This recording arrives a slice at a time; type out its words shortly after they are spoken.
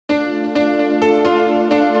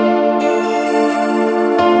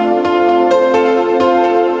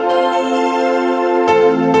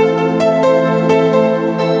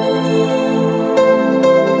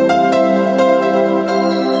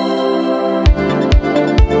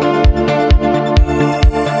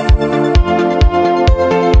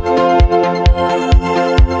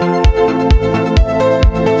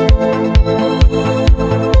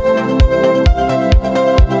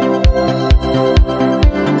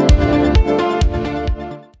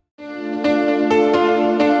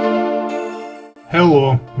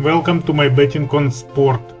Welcome to my betting on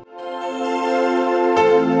sport.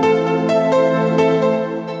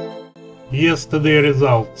 Yesterday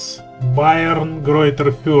results: Bayern Greuther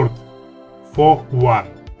Fürth 4-1,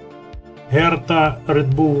 Hertha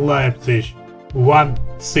Red Bull Leipzig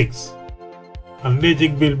 1-6,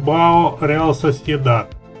 Athletic Bilbao Real Sociedad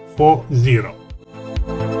 4-0,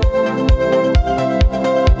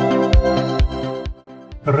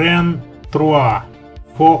 Rennes Troyes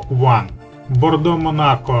 4-1, Bordeaux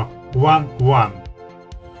Monaco 1-1,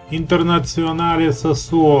 Internazionale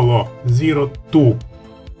Sassuolo 0-2,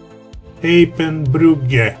 Eupen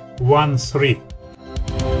Brugge 1-3,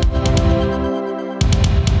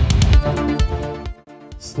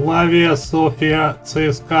 Slavia Sofia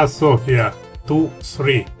CSKA Sofia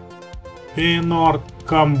 2-3, Feyenoord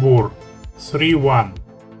Cambuur 3-1,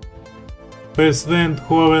 PSV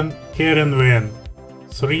Eindhoven Heerenveen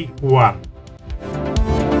 3-1,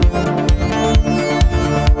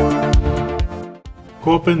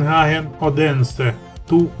 Copenhagen Odense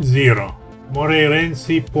 2-0,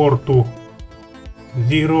 Moreirense Porto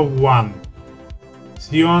 0-1,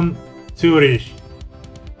 Sion Zurich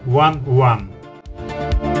 1-1,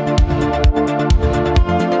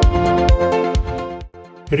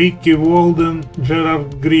 Ricky Walden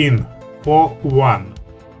Gerard Green 4-1,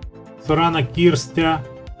 Sorana Kirstia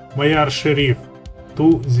Mayar Sherif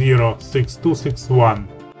 2-0, 6-2, 6-1.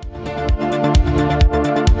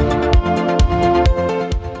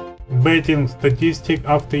 Betting statistic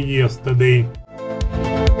after yesterday.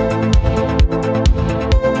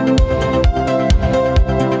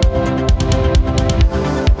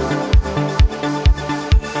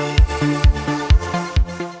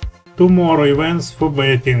 Tomorrow events for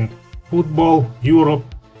betting: Football Europe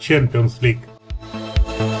Champions League.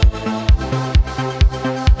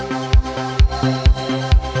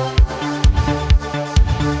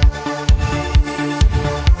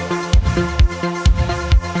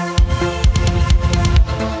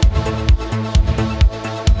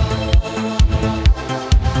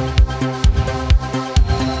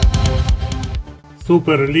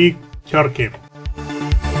 Super League Turkey.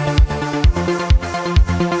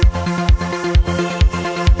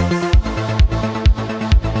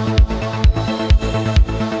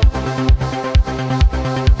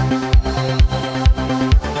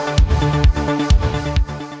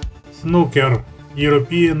 Snooker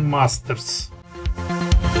European Masters.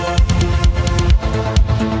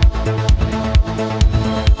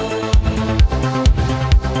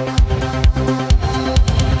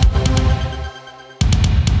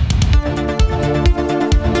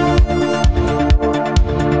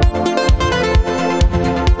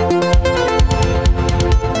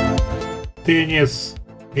 Tennis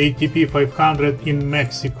ATP 500 in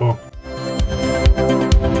Mexico.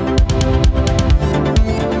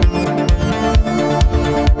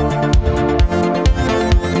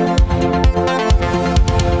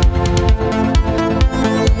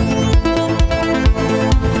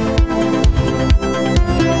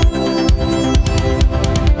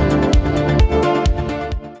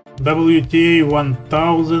 WTA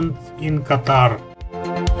 1000 in Qatar.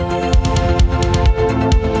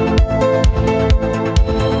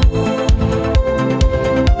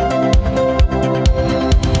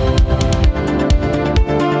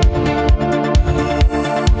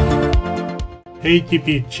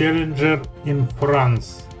 ATP Challenger in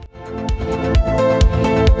France.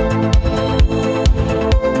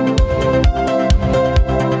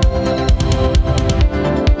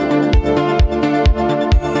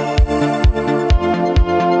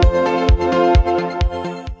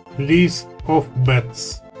 List of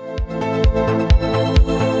bets.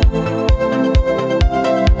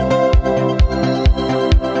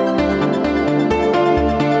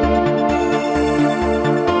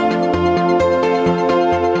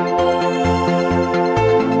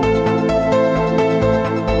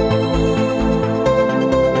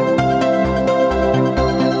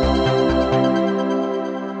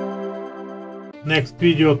 Next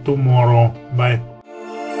video tomorrow. Bye.